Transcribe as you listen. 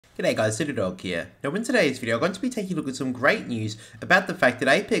G'day guys, DDOG here. Now in today's video I'm going to be taking a look at some great news about the fact that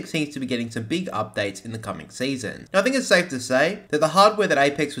Apex seems to be getting some big updates in the coming season. Now I think it's safe to say that the hardware that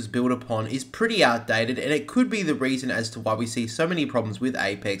Apex was built upon is pretty outdated, and it could be the reason as to why we see so many problems with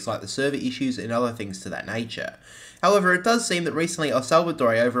Apex, like the server issues and other things to that nature. However, it does seem that recently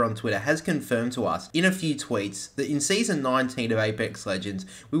Osvaldatore over on Twitter has confirmed to us in a few tweets that in Season 19 of Apex Legends,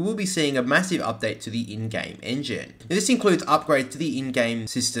 we will be seeing a massive update to the in-game engine. Now, this includes upgrades to the in-game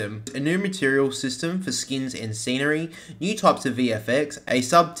system, a new material system for skins and scenery, new types of VFX, a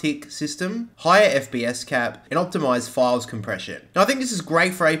sub-tick system, higher FPS cap, and optimized files compression. Now, I think this is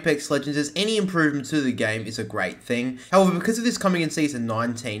great for Apex Legends, as any improvement to the game is a great thing. However, because of this coming in Season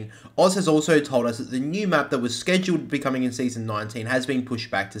 19, Oz has also told us that the new map that was scheduled to be coming in Season 19 has been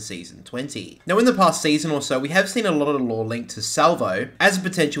pushed back to Season 20. Now in the past season or so, we have seen a lot of lore linked to Salvo as a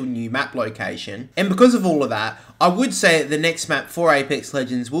potential new map location, and because of all of that, I would say that the next map for Apex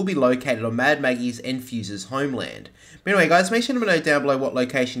Legends will be located on Mad Maggie's and Fuse's homeland. But anyway guys, make sure to note down below what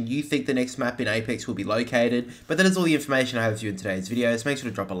location you think the next map in Apex will be located, but that is all the information I have for you in today's video, so make sure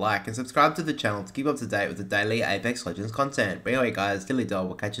to drop a like and subscribe to the channel to keep up to date with the daily Apex Legends content. But anyway guys, DYLIEDOG,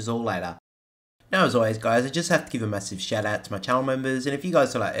 we'll catch you all later. Now as always guys, I just have to give a massive shout out to my channel members, and if you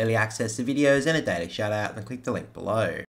guys would like early access to videos and a daily shout out, then click the link below.